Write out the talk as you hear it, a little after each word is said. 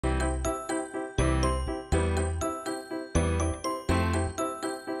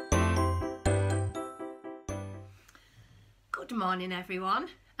Good morning everyone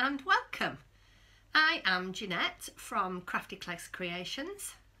and welcome. I am Jeanette from Crafty Clegg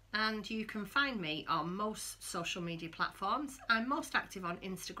Creations and you can find me on most social media platforms. I'm most active on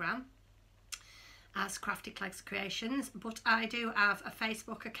Instagram as Crafty Clegg Creations, but I do have a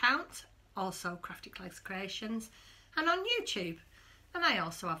Facebook account, also Crafty Clegg Creations, and on YouTube, and I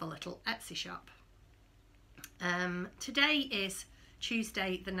also have a little Etsy shop. Today is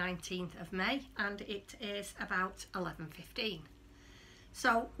Tuesday the 19th of May and it is about 11:15.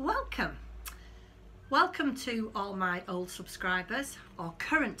 So welcome to all my old subscribers, or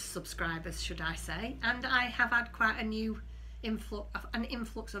current subscribers should I say, and I have had quite an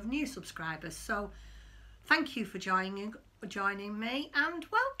influx of new subscribers, so thank you for joining me and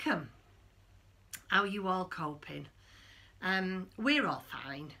welcome. How are you all coping? We're all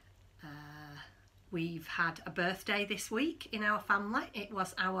fine. We've had a birthday this week in our family. It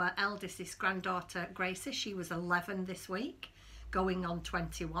was our eldest's granddaughter Gracie. She was 11 this week, going on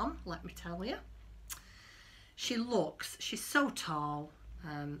 21, let me tell you. She's so tall.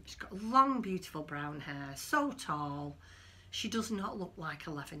 She's got long beautiful brown hair, so tall. She does not look like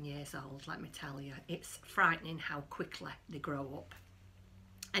 11 years old, let me tell you. It's frightening how quickly they grow up.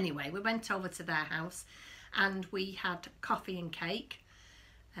 Anyway, we went over to their house and we had coffee and cake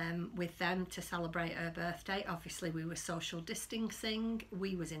with them to celebrate her birthday. Obviously we were social distancing.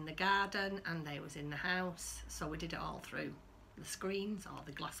 We was in the garden and they was in the house, so we did it all through the screens or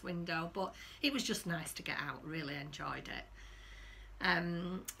the glass window, but it was just nice to get out. Really enjoyed it.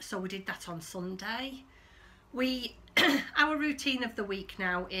 So we did that on Sunday. Our routine of the week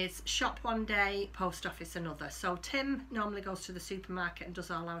now is shop one day, post office another. So Tim normally goes to the supermarket and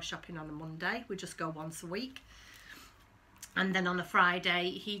does all our shopping on a Monday. We just go once a week. And then on a Friday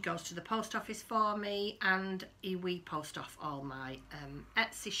he goes to the post office for me and we post off all my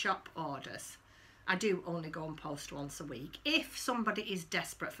Etsy shop orders. I do only go and post once a week. If somebody is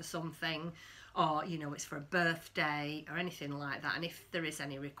desperate for something, or you know it's for a birthday or anything like that, and if there is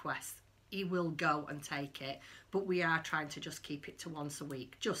any requests, he will go and take it, but we are trying to just keep it to once a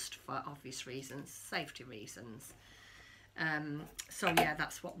week, just for obvious reasons, safety reasons. So yeah,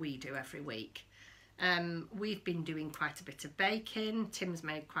 that's what we do every week. We've been doing quite a bit of baking. Tim's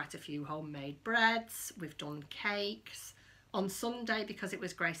made quite a few homemade breads. We've done cakes. On Sunday, because it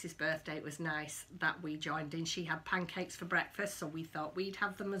was Grace's birthday, it was nice that we joined in. She had pancakes for breakfast, so we thought we'd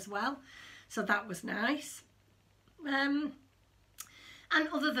have them as well. So that was nice. And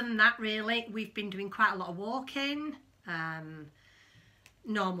other than that, really, we've been doing quite a lot of walking,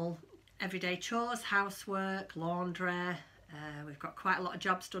 normal everyday chores, housework, laundry. We've got quite a lot of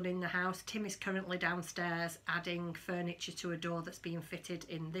jobs done in the house. Tim is currently downstairs adding furniture to a door that's being fitted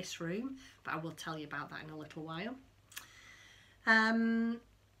in this room, but I will tell you about that in a little while. When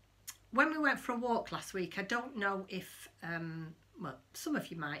we went for a walk last week, I don't know if, well, some of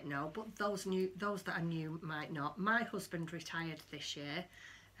you might know, but those that are new might not. My husband retired this year,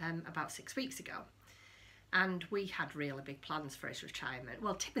 about 6 weeks ago. And we had really big plans for his retirement.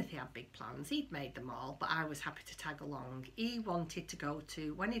 Well, Timothy had big plans. He'd made them all, but I was happy to tag along. He wanted to go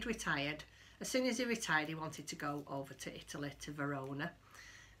to, when he'd retired, as soon as he retired, he wanted to go over to Italy, to Verona,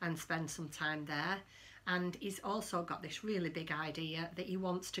 and spend some time there. And he's also got this really big idea that he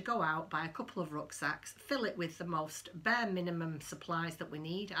wants to go out, buy a couple of rucksacks, fill it with the most bare minimum supplies that we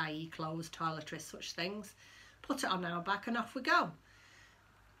need, i.e. clothes, toiletries, such things, put it on our back and off we go.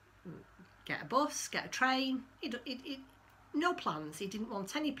 Get a bus, get a train. No plans. He didn't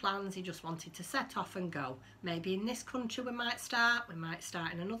want any plans. He just wanted to set off and go. Maybe in this country we might start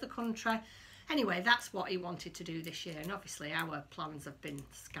in another country. Anyway, that's what he wanted to do this year, and obviously our plans have been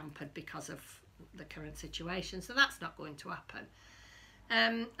scampered because of the current situation, so that's not going to happen.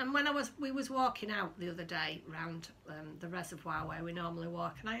 And when we was walking out the other day round the reservoir where we normally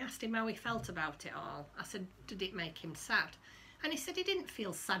walk, and I asked him how he felt about it all. I said, did it make him sad? And he said he didn't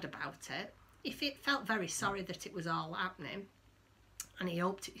feel sad about it. He felt very sorry that it was all happening, and he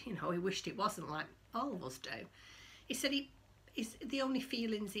hoped, you know, he wished it wasn't like all of us do. He said the only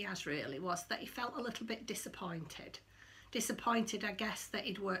feelings he has really was that he felt a little bit disappointed. Disappointed, I guess, that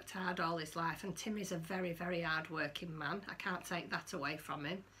he'd worked hard all his life, and Tim is a very, very hard-working man. I can't take that away from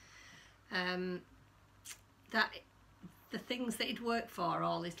him. That the things that he'd worked for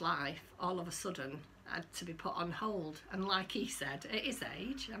all his life, all of a sudden, had to be put on hold. And like he said, at his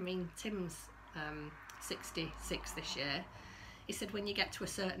age, I mean, Tim's 66 this year, he said when you get to a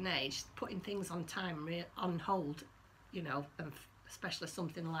certain age, putting things on hold, you know, and especially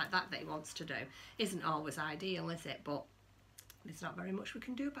something like that he wants to do, isn't always ideal, is it? But there's not very much we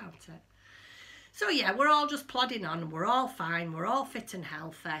can do about it. So yeah, we're all just plodding on, we're all fine, we're all fit and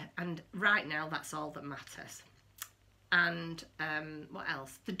healthy, and right now that's all that matters. and what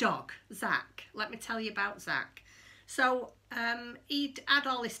else? The dog, Zach. Let me tell you about Zach. So he'd had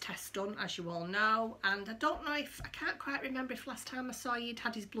all his tests done, as you all know, and I don't know if, I can't quite remember if last time I saw you he'd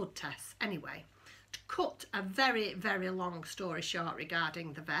had his blood tests. Anyway, to cut a very, very long story short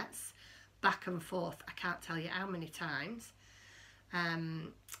regarding the vets, back and forth, I can't tell you how many times,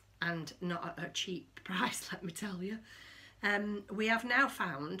 and not at a cheap price, let me tell you. We have now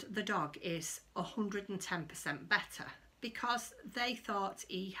found the dog is 110% better because they thought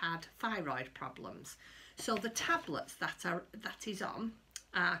he had thyroid problems. So the tablets that he's on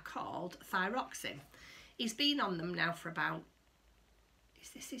are called thyroxine. He's been on them now for about, is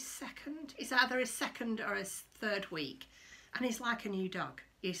this his second? It's either his second or his third week. And he's like a new dog.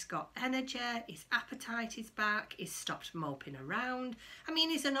 He's got energy, his appetite is back, he's stopped moping around. I mean,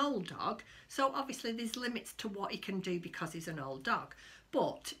 he's an old dog, so obviously there's limits to what he can do because he's an old dog.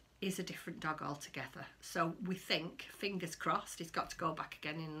 But he's a different dog altogether. So we think, fingers crossed, he's got to go back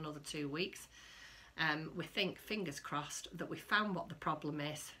again in another 2 weeks. We think, fingers crossed, that we found what the problem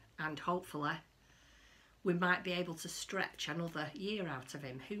is, and hopefully we might be able to stretch another year out of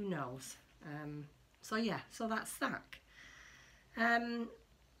him. Who knows? So yeah, so that's that.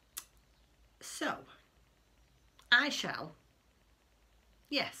 So I shall,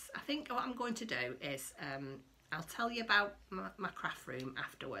 yes, I think what I'm going to do is I'll tell you about my craft room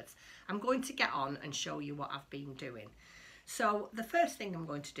afterwards. I'm going to get on and show you what I've been doing. So the first thing I'm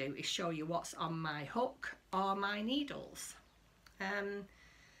going to do is show you what's on my hook or my needles.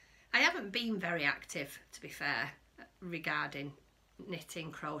 I haven't been very active, to be fair, regarding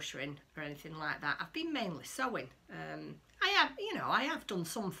knitting, crocheting or anything like that. I've been mainly sewing. I have done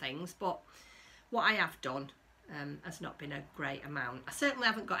some things, but what I have done has not been a great amount. I certainly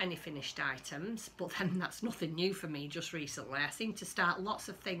haven't got any finished items, but then that's nothing new for me just recently. I seem to start lots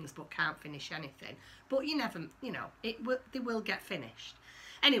of things but can't finish anything. But you never, they will get finished.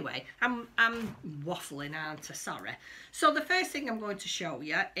 Anyway, I'm waffling, aren't I? Sorry. So the first thing I'm going to show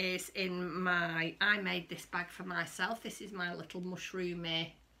you is I made this bag for myself. This is my little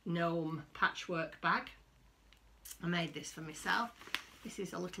mushroomy gnome patchwork bag. I made this for myself. This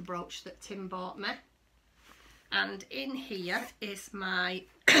is a little brooch that Tim bought me. And in here is my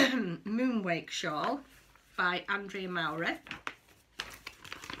moonwake shawl by Andrea Mowry.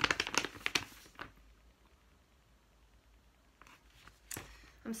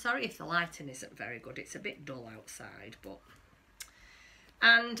 I'm sorry if the lighting isn't very good, it's a bit dull outside, but...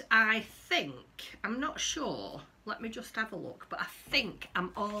 And I think, I'm not sure, let me just have a look, but I think I'm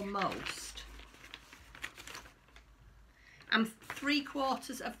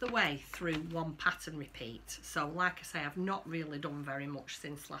 3/4 of the way through one pattern repeat. So like I say, I've not really done very much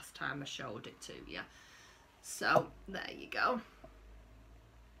since last time I showed it to you. So there you go.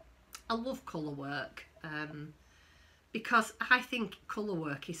 I love colour work. Because I think colour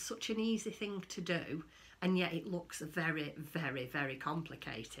work is such an easy thing to do, and yet it looks very, very, very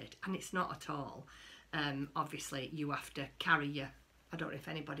complicated, and it's not at all. Obviously you have to carry your, I don't know if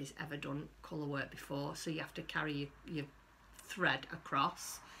anybody's ever done colour work before, so you have to carry your thread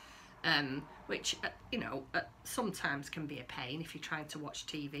across, which sometimes can be a pain if you're trying to watch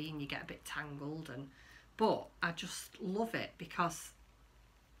TV and you get a bit tangled, but I just love it because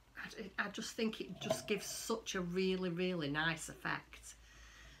I just think it just gives such a really, really nice effect.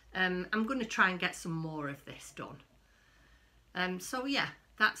 I'm going to try and get some more of this done. So yeah,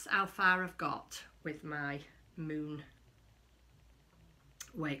 that's how far I've got with my moon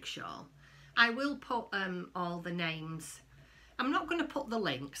wake shawl. I will put all the names. I'm not going to put the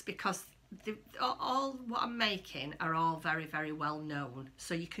links because all what I'm making are all very, very well known.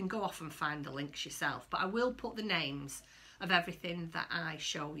 So you can go off and find the links yourself. But I will put the names of everything that I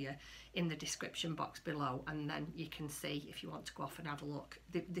show you in the description box below, and then you can see if you want to go off and have a look.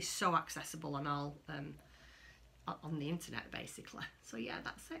 They're so accessible on all on the internet basically. So yeah,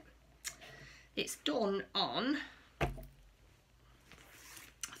 that's it. It's done on, I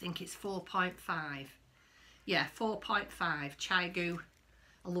think it's 4.5. Yeah, 4.5 Chigu.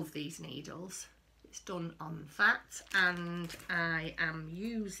 I love these needles. It's done on that, and I am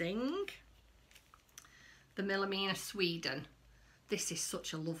using the Millimina Sweden. This is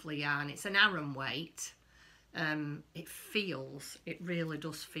such a lovely yarn. It's an Aran weight. It really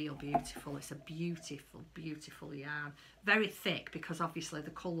does feel beautiful. It's a beautiful, beautiful yarn. Very thick because obviously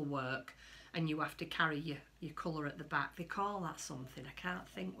the colour work, and you have to carry your colour at the back. They call that something. I can't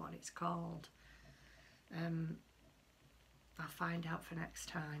think what it's called. I'll find out for next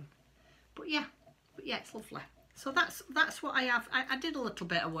time. But yeah, it's lovely. So that's what I have. I did a little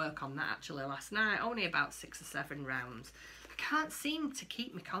bit of work on that actually last night, only about 6 or 7 rounds. I can't seem to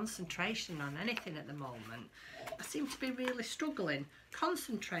keep my concentration on anything at the moment. I seem to be really struggling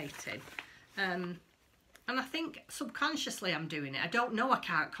concentrating, and I think subconsciously I'm doing it. I don't know I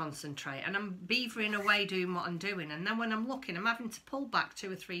can't concentrate, and I'm beavering away doing what I'm doing, and then when I'm looking, I'm having to pull back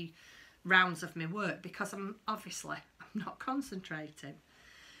 2 or 3 rounds of my work because I'm not concentrating.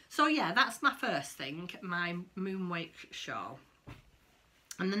 So yeah, that's my first thing, my moonwake shawl.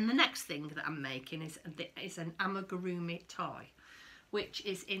 And then the next thing that I'm making is an amigurumi toy, which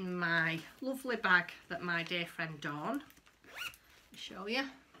is in my lovely bag that my dear friend Dawn, let me show you,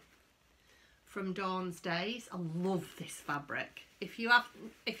 from Dawn's Days. I love this fabric. If you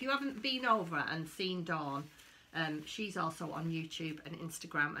haven't been over and seen Dawn, she's also on YouTube and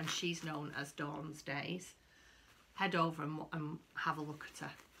Instagram, and she's known as Dawn's Days. Head over and have a look at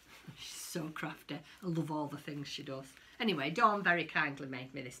her. She's so crafty. I love all the things she does. Anyway, Dawn very kindly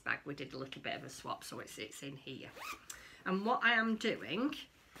made me this bag. We did a little bit of a swap, so it's in here. And what I am doing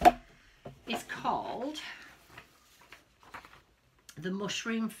is called the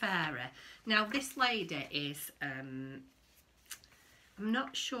Mushroom Fairy. Now, this lady is, I'm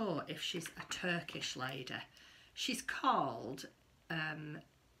not sure if she's a Turkish lady. She's called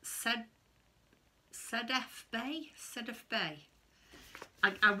Sedef Bey.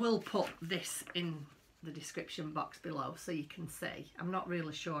 I will put this in the description box below so you can see. I'm not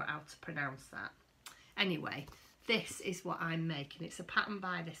really sure how to pronounce that. Anyway, this is what I'm making. It's a pattern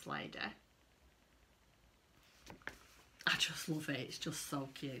by this lady. I just love it. It's just so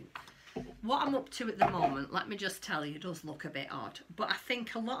cute. What I'm up to at the moment, let me just tell you, does look a bit odd. But I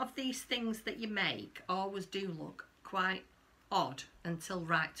think a lot of these things that you make always do look quite odd until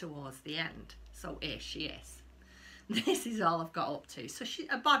right towards the end. So here she is. This is all I've got up to. So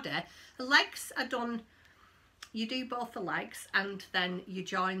a body, the legs are done. You do both the legs and then you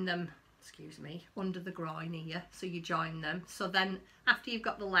join them, excuse me, under the groin here. So you join them. So then after you've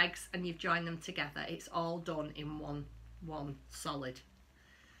got the legs and you've joined them together, it's all done in one solid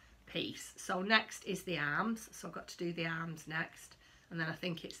piece. So next is the arms. So I've got to do the arms next. And then I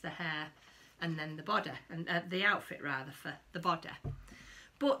think it's the hair and then the body, and the outfit rather, for the body.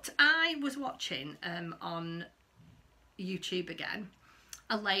 But I was watching on YouTube again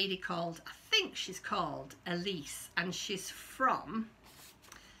a lady called, I think she's called Elise, and she's from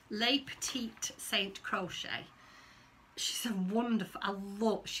Les Petites Saint Crochet. She's a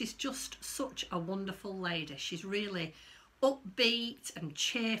wonderful, she's just such a wonderful lady. She's really upbeat and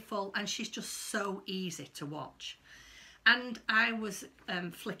cheerful, and she's just so easy to watch. And I was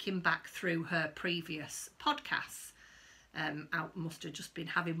flicking back through her previous podcasts. I must have just been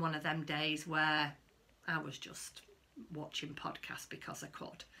having one of them days where I was just watching podcasts because I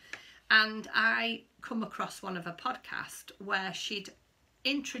could. And I come across one of her podcasts where she'd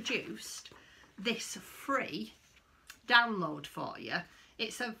introduced this free download for you.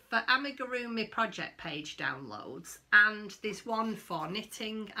 It's for Amigurumi project page downloads, and there's one for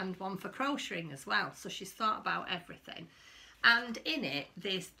knitting and one for crocheting as well. So she's thought about everything. And in it,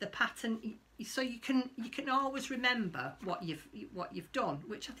 there's the pattern, so you can always remember what you've done,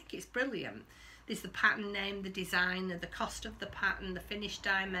 which I think is brilliant. There's the pattern name, the design, the cost of the pattern, the finished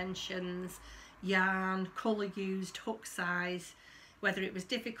dimensions, yarn, colour used, hook size, whether it was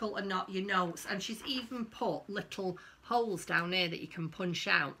difficult or not, your notes. And she's even put little holes down here that you can punch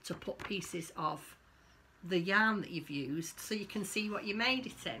out to put pieces of the yarn that you've used, so you can see what you made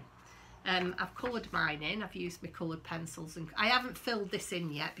it in. I've coloured mine in. I've used my coloured pencils, and I haven't filled this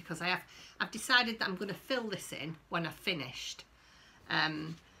in yet because I've decided that I'm going to fill this in when I've finished.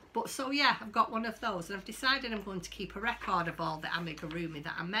 But so yeah, I've got one of those, and I've decided I'm going to keep a record of all the amigurumi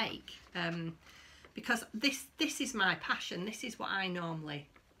that I make, because this is my passion. This is what I normally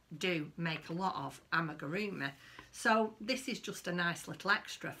do, make a lot of amigurumi. So this is just a nice little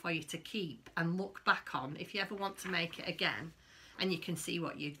extra for you to keep and look back on if you ever want to make it again, and you can see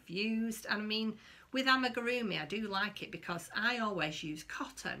what you've used. And I mean, with amigurumi, I do like it because I always use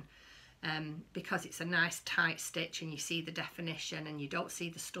cotton, because it's a nice tight stitch and you see the definition and you don't see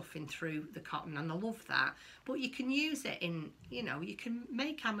the stuffing through the cotton, and I love that. But you can use it in, you know, you can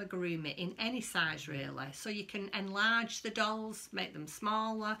make amigurumi in any size really, so you can enlarge the dolls, make them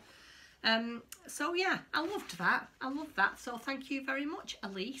smaller. So yeah, I loved that. I love that. So thank you very much,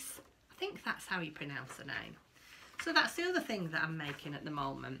 Elise. I think that's how you pronounce her name. So that's the other thing that I'm making at the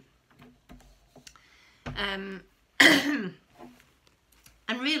moment. And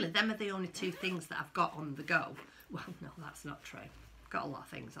really, them are the only two things that I've got on the go. Well, no, that's not true. I've got a lot of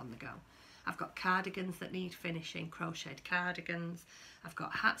things on the go. I've got cardigans that need finishing, crocheted cardigans. I've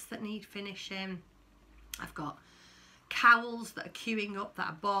got hats that need finishing. I've got cowls that are queuing up that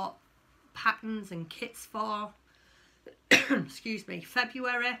I bought patterns and kits for. excuse me,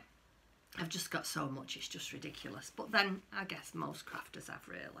 February. I've just got so much, it's just ridiculous. But then I guess most crafters have,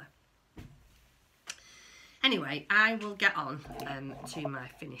 really. Anyway, I will get on to my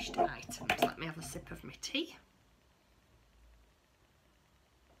finished items. Let me have a sip of my tea.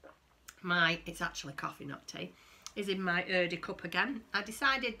 It's actually coffee, not tea, is in my Erdy cup again. I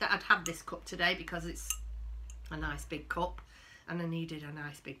decided that I'd have this cup today because it's a nice big cup and I needed a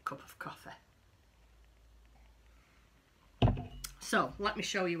nice big cup of coffee. So let me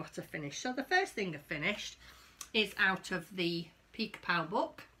show you what I finished. So the first thing I finished is out of the Pica Pau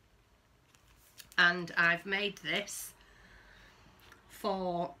book, and I've made this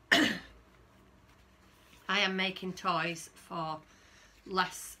for I am making toys for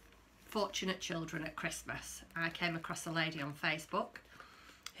less fortunate children at Christmas. I came across a lady on Facebook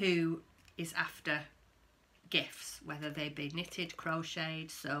who is after gifts, whether they be knitted,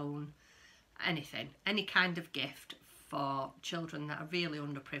 crocheted, sewn, anything, any kind of gift for children that are really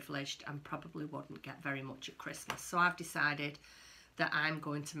underprivileged and probably wouldn't get very much at Christmas. So I've decided that I'm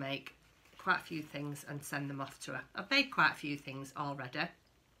going to make quite a few things and send them off to her. I've made quite a few things already.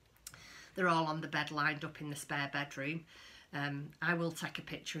 They're all on the bed lined up in the spare bedroom. I will take a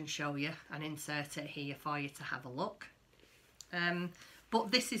picture and show you and insert it here for you to have a look.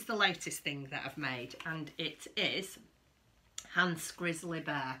 But this is the latest thing that I've made, and it is Hans Grizzly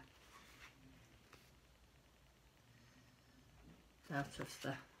Bear. Out of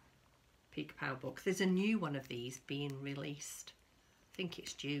the Pica Pau book. There's a new one of these being released. I think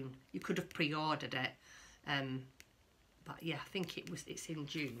it's June. You could have pre-ordered it, but yeah, I think it's in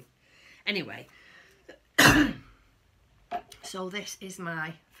June. Anyway, so this is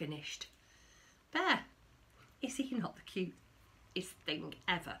my finished bear. Is he not the cutest thing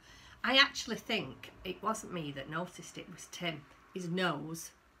ever? I actually think it wasn't me that noticed it, was Tim. His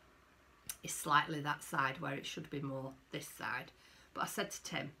nose is slightly that side where it should be more this side. But I said to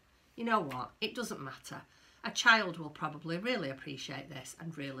Tim, you know what, it doesn't matter. A child will probably really appreciate this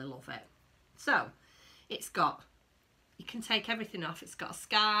and really love it. So, it's got, you can take everything off. It's got a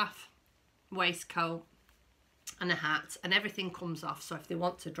scarf, waistcoat and a hat, and everything comes off. So if they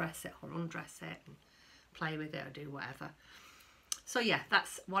want to dress it or undress it and play with it or do whatever. So yeah,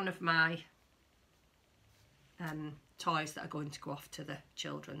 that's one of my toys that are going to go off to the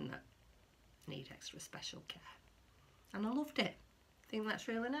children that need extra special care. And I loved it. I think that's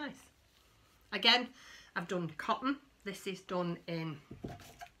really nice. Again, I've done cotton. This is done in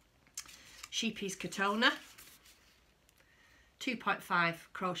Sheepy's Katona. 2.5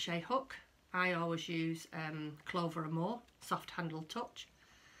 crochet hook. I always use Clover and More, soft handle touch.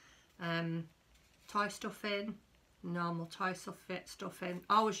 Toy stuffing, normal toy stuffing.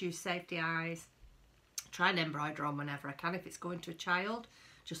 Always use safety eyes. Try and embroider on whenever I can if it's going to a child,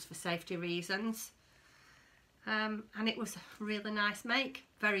 just for safety reasons. And it was a really nice make,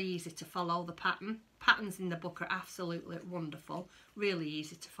 very easy to follow the pattern. Patterns in the book are absolutely wonderful, really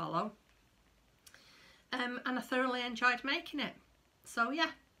easy to follow. And I thoroughly enjoyed making it. So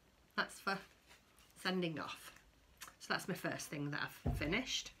yeah, that's for sending off. So that's my first thing that I've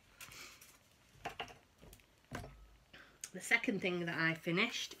finished. The second thing that I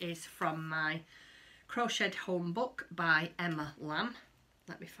finished is from my Crochet Home book by Emma Lamb.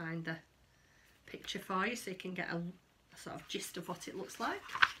 Let me find the picture for you so you can get a sort of gist of what it looks like.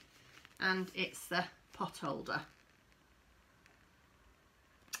 And it's the Potholder.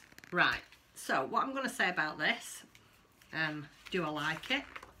 Right, so what I'm going to say about this, do I like it?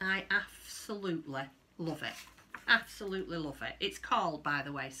 I absolutely love it. Absolutely love it. It's called, by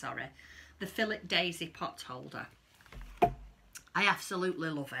the way, sorry, the Fillet Daisy Potholder. I absolutely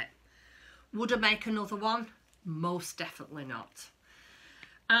love it. Would I make another one? Most definitely not.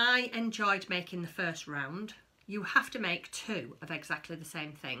 I enjoyed making the first round. You have to make two of exactly the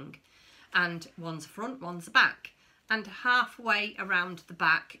same thing, and one's front, one's back, and halfway around the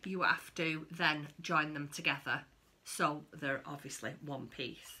back you have to then join them together so they're obviously one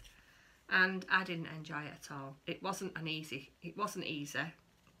piece. And I didn't enjoy it at all. It wasn't easy.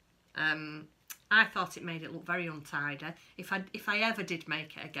 I thought it made it look very untidy. If I ever did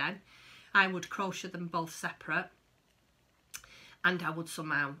make it again, I would crochet them both separate and I would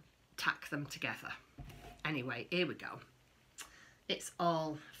somehow tack them together. Anyway, here we go. It's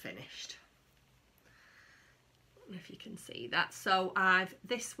all finished. I don't know if you can see that. So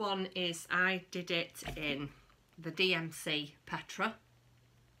this one is, I did it in the DMC Petra.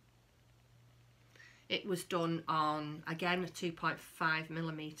 It was done on, again, a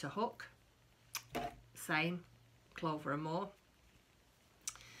 2.5mm hook. Same, Clover and More.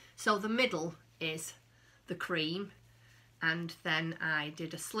 So the middle is the cream, and then I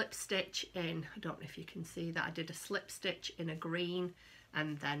did a slip stitch in, I don't know if you can see that, I did a slip stitch in a green,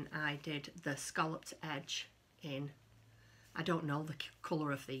 and then I did the scalloped edge in, I don't know the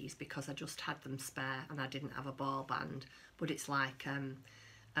colour of these because I just had them spare and I didn't have a ball band, but it's like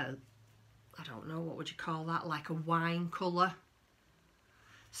I don't know, what would you call that, like a wine colour.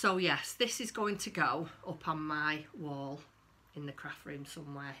 So yes, this is going to go up on my wall in the craft room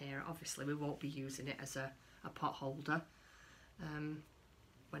somewhere here. Obviously we won't be using it as a pot holder.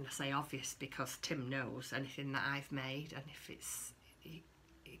 When I say obvious, because Tim knows anything that I've made, and if it's he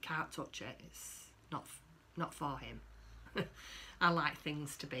can't touch it, it's not for him. I like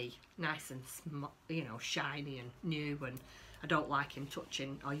things to be nice and you know, shiny and new, and I don't like him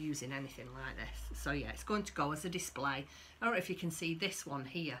touching or using anything like this. So yeah, it's going to go as a display. I don't know if you can see this one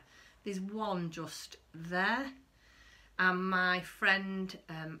here. There's one just there, and my friend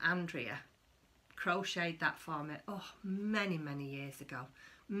Andrea crocheted that for me, oh, many years ago.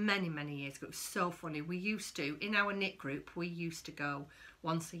 Many years ago. It was so funny. We used to, in our knit group, we used to go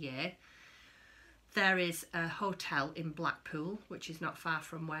once a year. There is a hotel in Blackpool, which is not far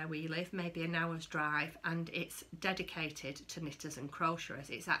from where we live, maybe an hour's drive, and it's dedicated to knitters and crocheters.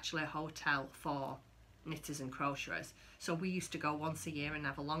 It's actually a hotel for knitters and crocheters. So we used to go once a year and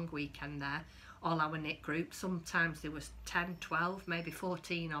have a long weekend there, all our knit group. Sometimes there was 10, 12, maybe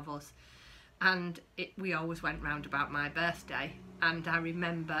 14 of us. And we always went round about my birthday, and I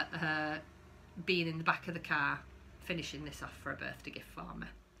remember being in the back of the car finishing this off for a birthday gift for me.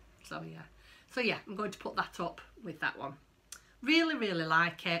 So yeah, I'm going to put that up with that one. Really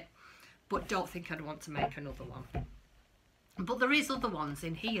like it, but don't think I'd want to make another one. But there is other ones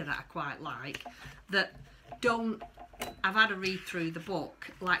in here that I quite like that don't, I've had a read through the book,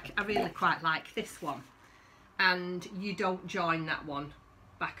 like I really quite like this one, and you don't join that one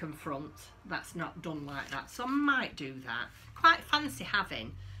back and front, that's not done like that, so I might do that. Quite fancy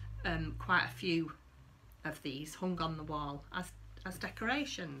having quite a few of these hung on the wall as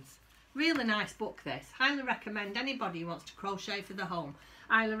decorations. Really nice book this, highly recommend anybody who wants to crochet for the home,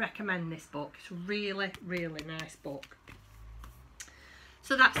 highly recommend this book. It's a really nice book.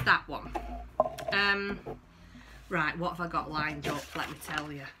 So that's that one. Right, what have I got lined up? Let me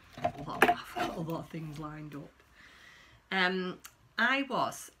tell you, I've got a lot of things lined up. I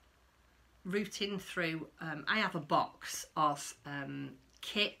was rooting through, I have a box of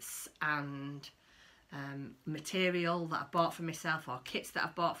kits and material that I bought for myself, or kits that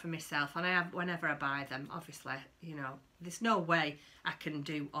I've bought for myself, and I have, whenever I buy them, obviously, you know, there's no way I can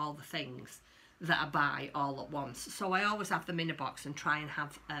do all the things that I buy all at once, so I always have them in a box and try and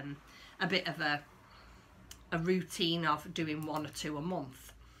have a bit of a routine of doing 1 or 2 a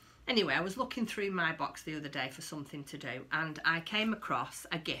month. Anyway, I was looking through my box the other day for something to do, and I came across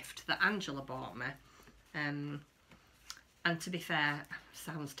a gift that Angela bought me. And to be fair,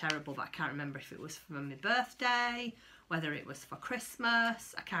 sounds terrible, but I can't remember if it was for my birthday, whether it was for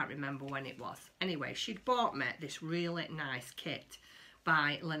Christmas, I can't remember when it was. Anyway, she'd bought me this really nice kit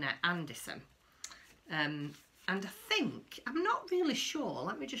by Lynette Anderson. And I think, I'm not really sure,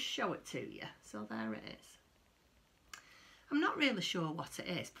 let me just show it to you. So there it is. I'm not really sure what it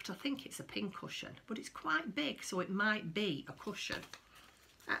is, but I think it's a pincushion, but it's quite big, so it might be a cushion.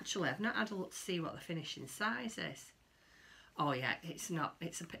 Actually, I've not had a look to see what the finishing size is. Oh yeah, it's not,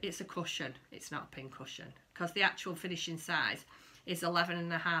 it's a cushion, it's not a pincushion, because the actual finishing size is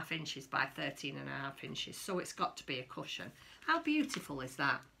 11.5 inches by 13.5 inches, so it's got to be a cushion. How beautiful is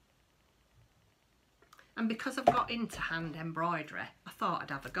that? And because I've got into hand embroidery, I thought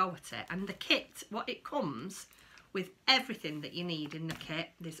I'd have a go at it. And the kit, what it comes with, everything that you need in the kit,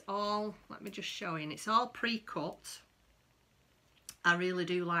 there's all, let me just show you, and it's all pre-cut. I really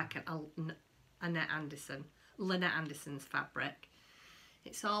do like Lynette Anderson's fabric.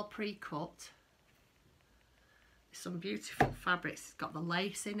 It's all pre-cut. Some beautiful fabrics. It's got the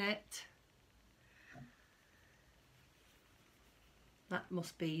lace in it. That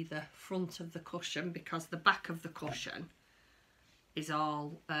must be the front of the cushion, because the back of the cushion is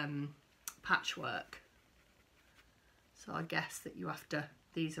all patchwork. So I guess that you have to,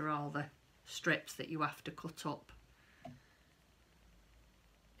 these are all the strips that you have to cut up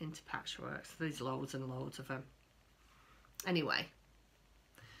into patchwork. So there's loads and loads of them. Anyway,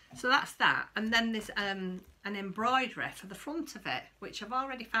 so that's that. And then there's an embroidery for the front of it, which I've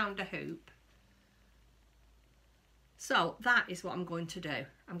already found a hoop. So that is what I'm going to do.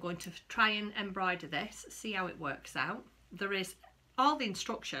 I'm going to try and embroider this, see how it works out. There is all the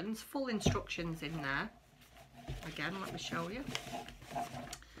instructions, full instructions in there. Again, let me show you.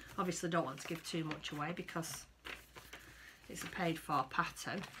 Obviously don't want to give too much away because it's a paid for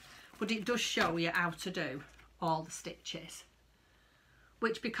pattern, but it does show you how to do all the stitches,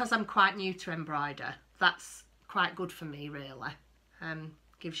 which, because I'm quite new to embroider, that's quite good for me really.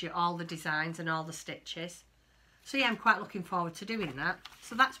 Gives you all the designs and all the stitches. So yeah, I'm quite looking forward to doing that.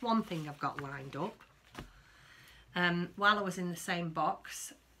 So that's one thing I've got lined up. While I was in the same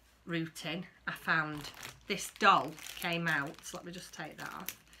box routing, I found this doll came out. So let me just take that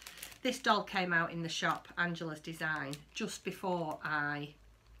off. This doll came out in the shop, Angela's Design, just before I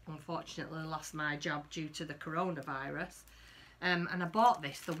unfortunately lost my job due to the coronavirus. And I bought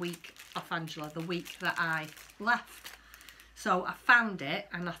this the week off Angela, the week that I left. So I found it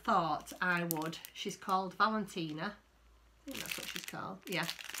and I thought I would. She's called Valentina. I think that's what she's called. Yeah.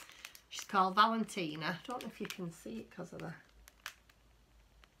 She's called Valentina. I don't know if you can see it because of the...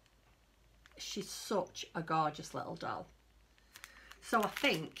 She's such a gorgeous little doll. So I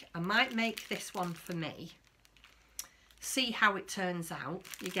think I might make this one for me. See how it turns out.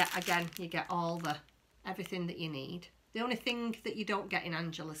 You get, again, you get all the, everything that you need. The only thing that you don't get in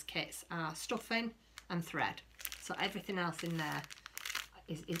Angela's kits are stuffing and thread. So everything else in there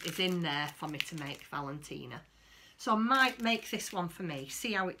is in there for me to make Valentina. So I might make this one for me,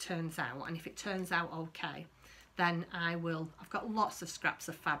 see how it turns out, and if it turns out okay, then I will. I've got lots of scraps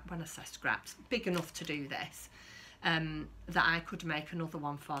of fab, when I say scraps, big enough to do this, that I could make another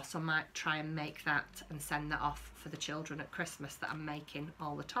one for. So I might try and make that and send that off for the children at Christmas that I'm making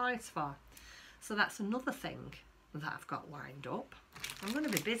all the toys for. So that's another thing that I've got lined up. I'm going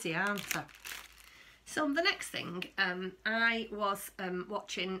to be busy, aren't I? So the next thing, I was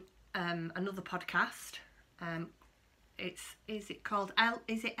watching another podcast. Is it called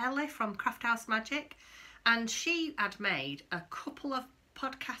Ellie from Craft House Magic? And she had made a couple of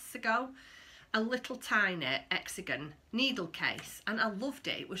podcasts ago a little tiny Hexagon needle case, and I loved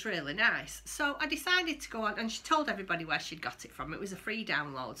it. It was really nice. So I decided to go on, and she told everybody where she'd got it from. It was a free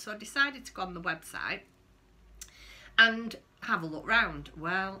download. So I decided to go on the website and have a look round.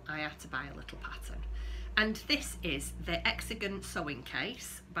 Well, I had to buy a little pattern. And this is the Hexagon sewing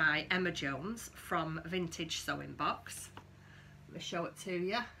case by Emma Jones from Vintage Sewing Box. Let me show it to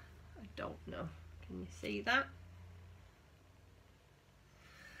you. I don't know. Can you see that?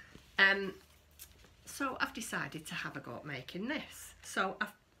 So I've decided to have a go at making this. So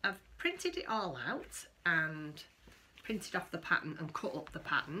I've printed it all out and printed off the pattern and cut up the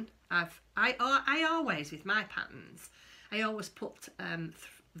pattern. I always, with my patterns, I always put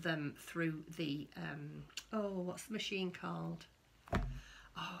them through the oh, what's the machine called?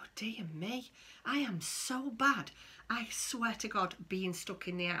 Oh dear me, I am so bad. I swear to God, being stuck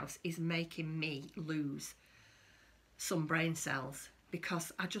in the house is making me lose some brain cells,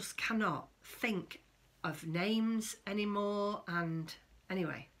 because I just cannot think of names anymore. And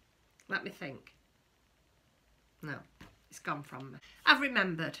anyway, let me think. No, it's gone from me. I've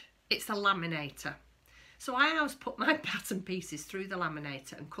remembered, it's a laminator. So I always put my pattern pieces through the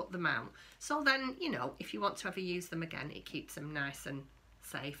laminator and cut them out. So then, you know, if you want to ever use them again, it keeps them nice and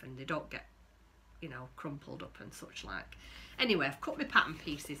safe and they don't get, you know, crumpled up and such like. Anyway, I've cut my pattern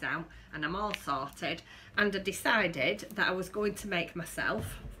pieces out and I'm all sorted. And I decided that I was going to make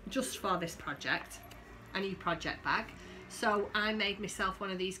myself, just for this project, a new project bag. So I made myself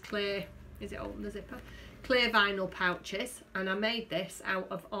one of these clear, is it open the zipper? Clear vinyl pouches. And I made this out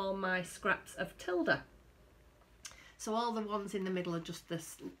of all my scraps of Tilda. So all the ones in the middle are just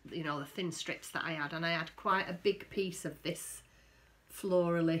this, you know, the thin strips that I had. And I had quite a big piece of this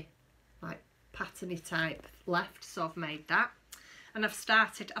florally, like patterny type left. So I've made that. And I've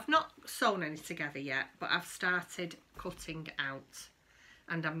started, I've not sewn any together yet, but I've started cutting out.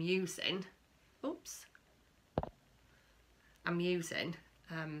 And I'm using, oops, I'm using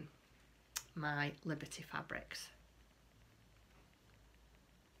my Liberty fabrics.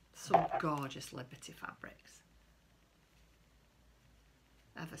 Some gorgeous Liberty fabrics.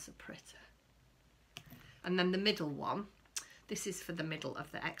 Ever so pretty. And then the middle one, this is for the middle of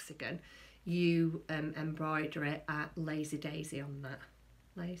the hexagon. You embroider it at Lazy Daisy on that.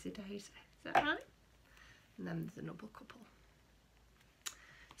 Lazy Daisy, is that right? And then there's another couple.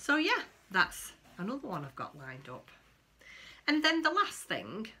 So yeah, that's another one I've got lined up. And then the last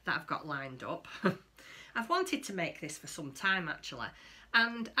thing that I've got lined up, I've wanted to make this for some time actually.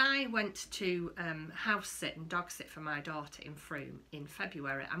 And I went to house sit and dog sit for my daughter in Frome in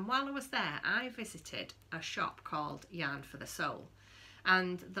February. And while I was there, I visited a shop called Yarn for the Soul.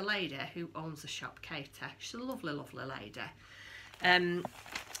 And the lady who owns the shop, Katie, she's a lovely, lovely lady.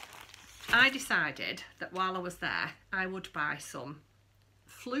 I decided that while I was there, I would buy some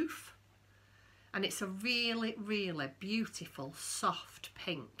floof. And it's a really, really beautiful, soft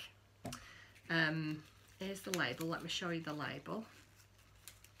pink. Here's the label. Let me show you the label.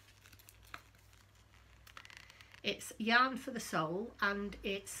 It's Yarn for the Soul, and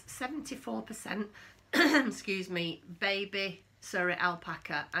it's 74% excuse me, baby Surrey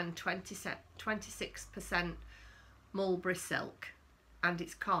alpaca and 26% mulberry silk, and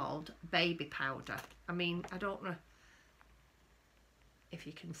it's called Baby Powder. I mean, I don't know if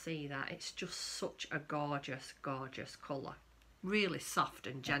you can see that. It's just such a gorgeous, gorgeous colour. Really soft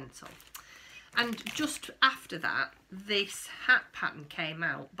and gentle. And just after that, this hat pattern came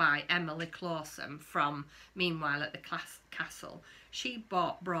out by Emily Clawson from Meanwhile at the Castle. She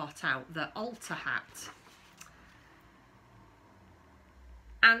brought out the Alta Hat.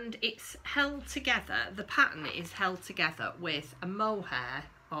 And it's held together, the pattern is held together with a mohair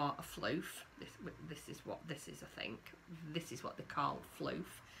or a floof. This is what this is, I think. This is what they call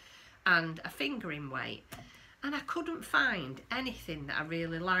floof. And a fingering weight. And I couldn't find anything that I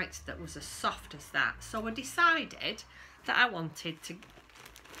really liked that was as soft as that. So I decided that I wanted to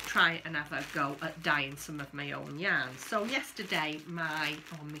try and have a go at dyeing some of my own yarn. So yesterday my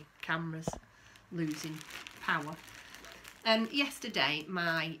camera's losing power. Yesterday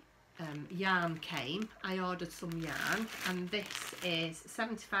my yarn came. I ordered some yarn, and this is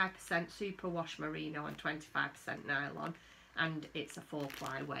 75% superwash merino and 25% nylon, and it's a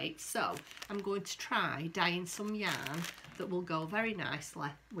 4-ply weight. So I'm going to try dyeing some yarn that will go very nicely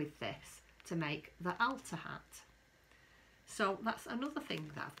with this to make the Alta Hat. So that's another thing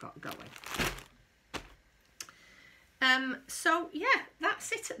that I've got going. So yeah,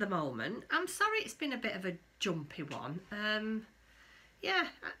 that's it at the moment. I'm sorry it's been a bit of a jumpy one. Yeah,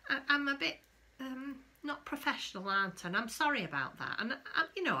 I'm a bit not professional, aren't I? And I'm sorry about that. And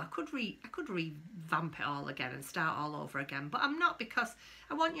you know, I could revamp it all again and start all over again, but I'm not, because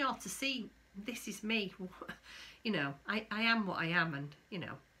I want you all to see this is me. You know, I am what I am, and you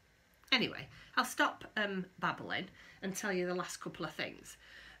know. Anyway, I'll stop babbling and tell you the last couple of things.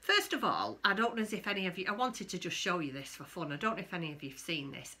 First of all, I don't know if any of you, I wanted to just show you this for fun. I don't know if any of you have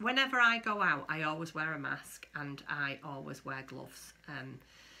seen this. Whenever I go out, I always wear a mask and I always wear gloves.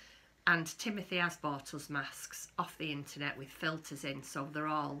 And Timothy has bought us masks off the internet with filters in, so they're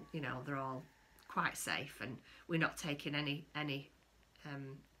all, you know, they're all quite safe, and we're not taking any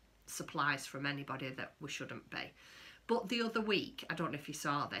supplies from anybody that we shouldn't be. But the other week, I don't know if you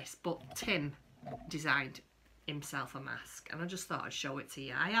saw this, but Tim designed himself a mask, and I just thought I'd show it to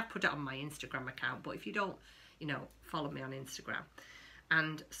you. I have put it on my Instagram account, but if you don't, you know, follow me on Instagram.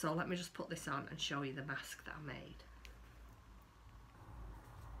 And so let me just put this on and show you the mask that I made.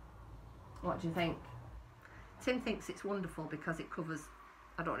 What do you think? Tim thinks it's wonderful because it covers,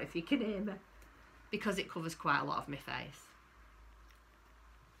 I don't know if you can hear me, because it covers quite a lot of my face.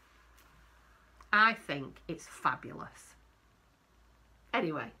 I think it's fabulous.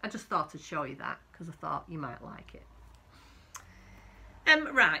 Anyway, I just thought I'd show you that because I thought you might like it.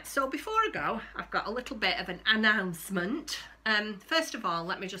 Right, so before I go, I've got a little bit of an announcement. First of all,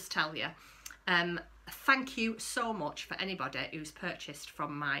 let me just tell you, thank you so much for anybody who's purchased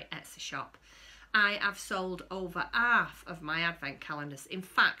from my Etsy shop. I have sold over half of my advent calendars. In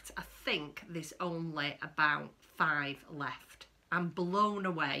fact, I think there's only about 5 left. I'm blown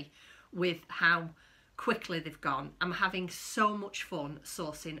away with how quickly they've gone. I'm having so much fun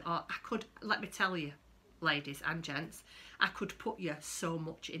sourcing. Or I could, let me tell you, ladies and gents, I could put you so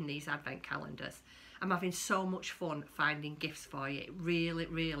much in these advent calendars. I'm having so much fun finding gifts for you. It really,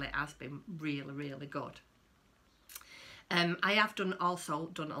 really has been really, really good. I have also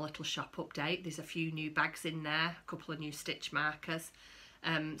done a little shop update. There's a few new bags in there, a couple of new stitch markers.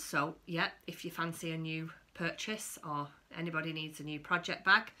 So yeah, if you fancy a new purchase or anybody needs a new project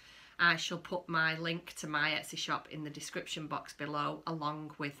bag, I shall put my link to my Etsy shop in the description box below,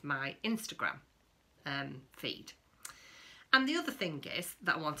 along with my Instagram feed. And the other thing is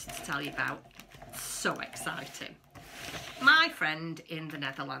that I wanted to tell you about, so exciting. My friend in the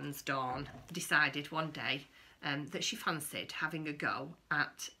Netherlands, Dawn, decided one day that she fancied having a go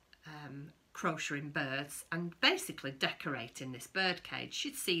at crocheting birds and basically decorating this bird cage.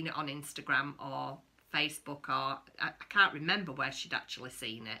 She'd seen it on Instagram or Facebook, or I can't remember where she'd actually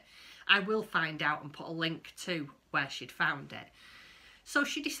seen it. I will find out and put a link to where she'd found it. So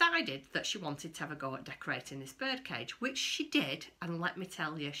she decided that she wanted to have a go at decorating this bird cage, which she did, and let me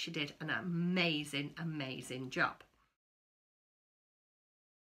tell you, she did an amazing, amazing job.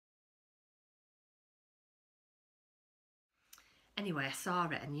 Anyway, I saw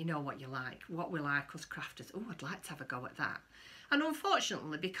it, and you know what you like. What we like us crafters. Oh, I'd like to have a go at that. And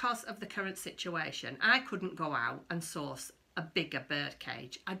unfortunately, because of the current situation, I couldn't go out and source a bigger bird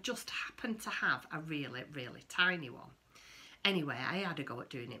cage. I just happened to have a really, really tiny one. Anyway, I had a go at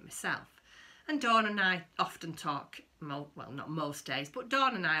doing it myself. And Dawn and I often talk well, not most days, but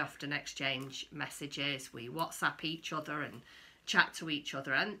Dawn and I often exchange messages. We WhatsApp each other and chat to each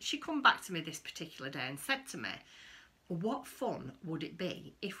other, and she come back to me this particular day and said to me, what fun would it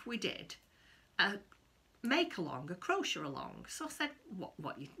be if we did a make along, a crochet along? So I said,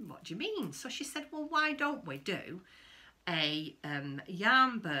 what do you mean? So she said, well, why don't we do a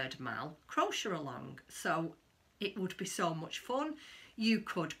yarn bird mal crochet along? So it would be so much fun. You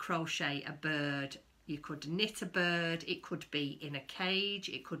could crochet a bird, you could knit a bird, it could be in a cage,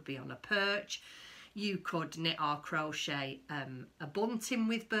 it could be on a perch, you could knit or crochet a bunting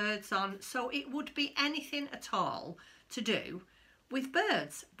with birds on. So it would be anything at all to do with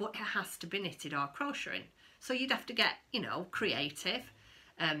birds, but it has to be knitted or crocheting. So you'd have to get, you know, creative.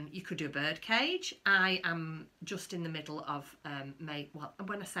 You could do a bird cage. I am just in the middle of well,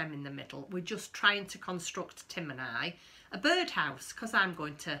 when I say I'm in the middle, we're just trying to construct, Tim and I, a birdhouse, because I'm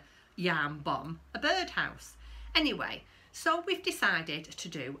going to yarn bomb a birdhouse. Anyway, so we've decided to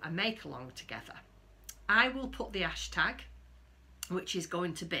do a make along together. I will put the hashtag, which is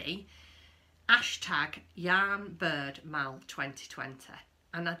going to be #YarnBirdMal2020,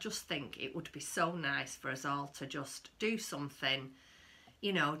 and I just think it would be so nice for us all to just do something,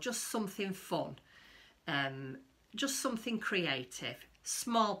 you know, just something fun, just something creative,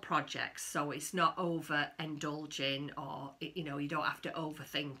 small projects, so it's not over indulging, or, you know, you don't have to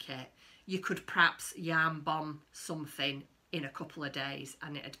overthink it. You could perhaps yarn bomb something in a couple of days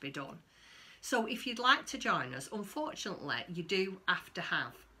and it'd be done. So if you'd like to join us, unfortunately you do have to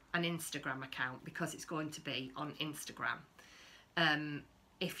have an Instagram account, because it's going to be on Instagram.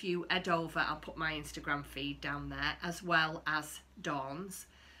 If you head over, I'll put my Instagram feed down there, as well as Dawn's,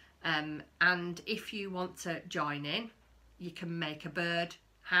 and if you want to join in, you can make a bird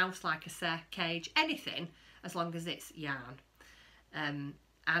house, like I say, cage, anything, as long as it's yarn.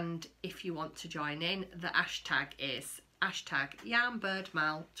 And if you want to join in, the hashtag is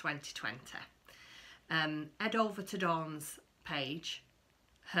 #YarnBirdMal2020. Head over to Dawn's page.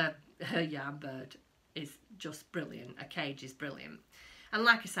 Her yarn bird is just brilliant. A cage is brilliant. And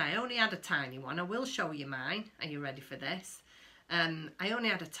like I say, I only had a tiny one. I will show you mine. Are you ready for this? I only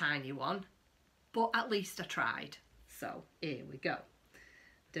had a tiny one, but at least I tried. So here we go.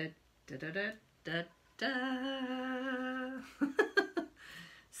 Da, da, da, da, da, da.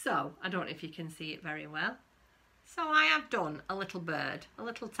 So I don't know if you can see it very well. So I have done a little bird, a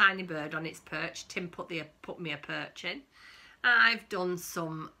little tiny bird on its perch. Tim put me a perch in. I've done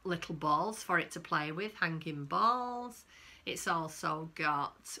some little balls for it to play with, hanging balls. It's also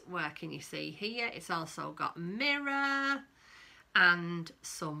got, where can you see here, it's also got mirror and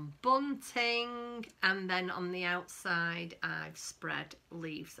some bunting, and then on the outside I've spread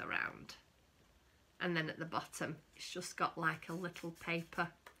leaves around. And then at the bottom it's just got like a little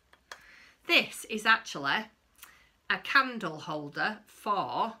paper. This is actually a candle holder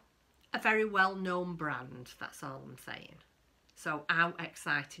for a very well-known brand, that's all I'm saying. So how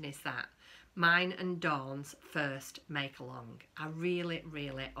exciting is that? Mine and Dawn's first make along. I really,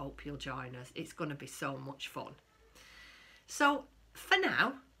 really hope you'll join us. It's going to be so much fun. So for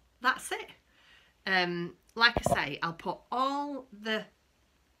now, that's it. Like I say, I'll put all the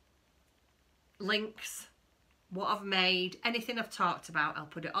links, what I've made, anything I've talked about, I'll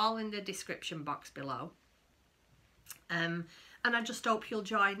put it all in the description box below. And I just hope you'll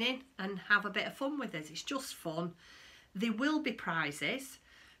join in and have a bit of fun with us. It's just fun. There will be prizes.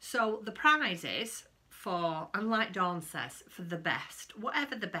 So the prizes for, and like Dawn says, for the best,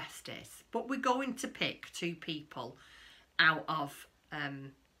 whatever the best is. But we're going to pick 2 people out of,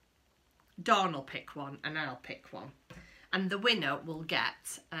 Dawn will pick one and I'll pick one. And the winner will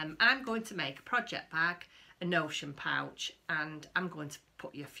get, I'm going to make a project bag, a notion pouch, and I'm going to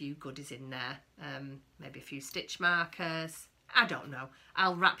put you a few goodies in there. Maybe a few stitch markers. I don't know.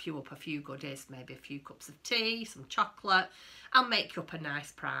 I'll wrap you up a few goodies, maybe a few cups of tea, some chocolate. I'll make you up a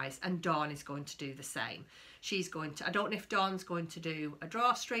nice prize, and Dawn is going to do the same. She's going to, I don't know if Dawn's going to do a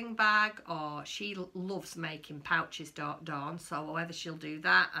drawstring bag, or she loves making pouches, Dawn, so whether she'll do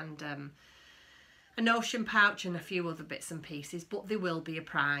that, and a notion pouch and a few other bits and pieces, but there will be a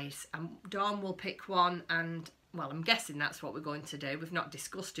prize. And Dawn will pick one, and well, I'm guessing that's what we're going to do. We've not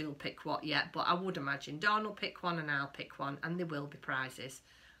discussed who'll pick what yet, but I would imagine Dawn will pick one and I'll pick one, and there will be prizes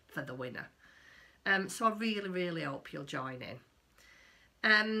for the winner. So I really, really hope you'll join in.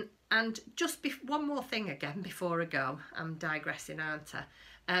 And just one more thing again before I go. I'm digressing, aren't I?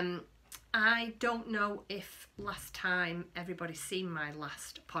 I don't know if last time everybody's seen my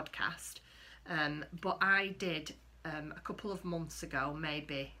last podcast, but I did a couple of months ago,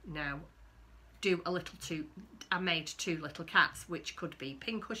 maybe now, I made 2 little cats, which could be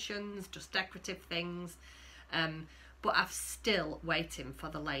pincushions, just decorative things, but I'm still waiting for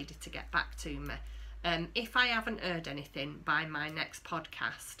the lady to get back to me. If I haven't heard anything by my next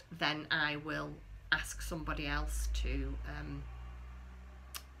podcast, then I will ask somebody else to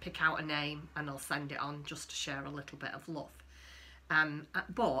pick out a name, and I'll send it on just to share a little bit of love.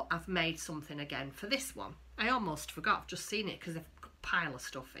 But I've made something again for this one. I almost forgot, I've just seen it because I've got a pile of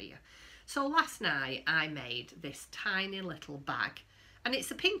stuff here. So last night I made this tiny little bag, and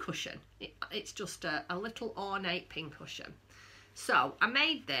it's a pincushion. It's just a little ornate pincushion. So I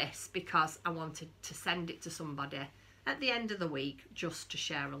made this because I wanted to send it to somebody at the end of the week just to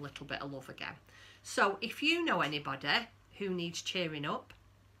share a little bit of love again. So if you know anybody who needs cheering up,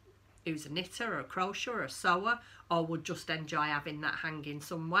 who's a knitter or a crocheter or a sewer, or would just enjoy having that hanging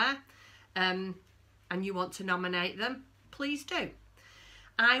somewhere, and you want to nominate them, please do.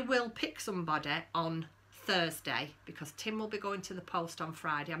 I will pick somebody on Thursday because Tim will be going to the post on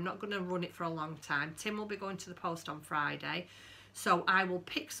Friday. I'm not going to run it for a long time. Tim will be going to the post on Friday. So I will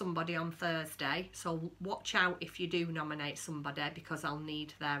pick somebody on Thursday. So watch out if you do nominate somebody because I'll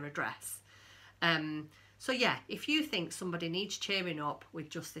need their address. So yeah, if you think somebody needs cheering up with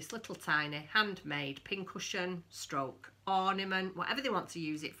just this little tiny handmade pincushion, stroke, ornament, whatever they want to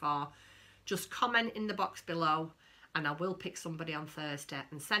use it for, just comment in the box below and I will pick somebody on Thursday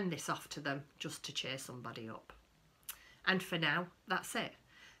and send this off to them just to cheer somebody up. And for now, that's it.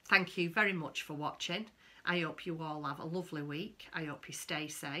 Thank you very much for watching. I hope you all have a lovely week. I hope you stay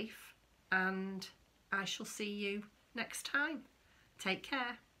safe and I shall see you next time. Take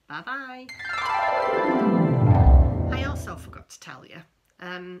care. Bye-bye. I also forgot to tell you,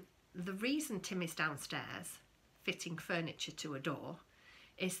 the reason Tim is downstairs fitting furniture to a door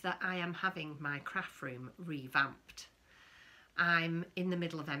is that I am having my craft room revamped. I'm in the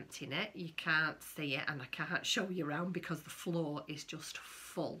middle of emptying it. You can't see it and I can't show you around because the floor is just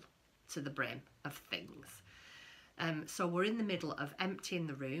full to the brim of things. So we're in the middle of emptying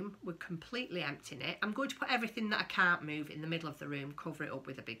the room. We're completely emptying it. I'm going to put everything that I can't move in the middle of the room, cover it up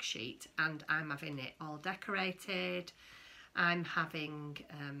with a big sheet, and I'm having it all decorated. I'm having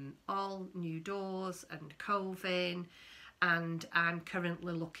all new doors and coving, and I'm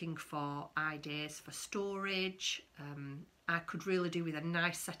currently looking for ideas for storage. I could really do with a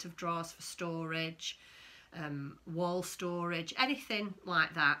nice set of drawers for storage. Wall storage, anything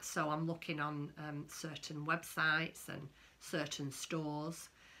like that. So I'm looking on certain websites and certain stores.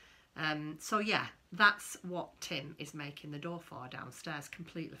 So yeah, that's what Tim is making the door for downstairs.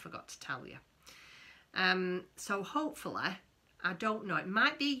 Completely forgot to tell you. So hopefully, I don't know, it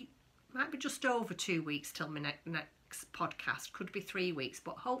might be just over 2 weeks till my next podcast. Could be 3 weeks,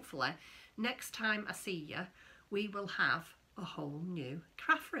 but hopefully next time I see you, we will have a whole new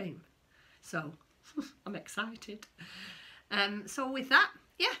craft room. So I'm excited. So with that,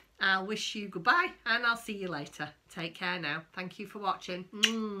 yeah, I'll wish you goodbye and I'll see you later. Take care now. Thank you for watching.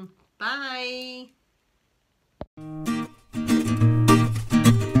 Bye.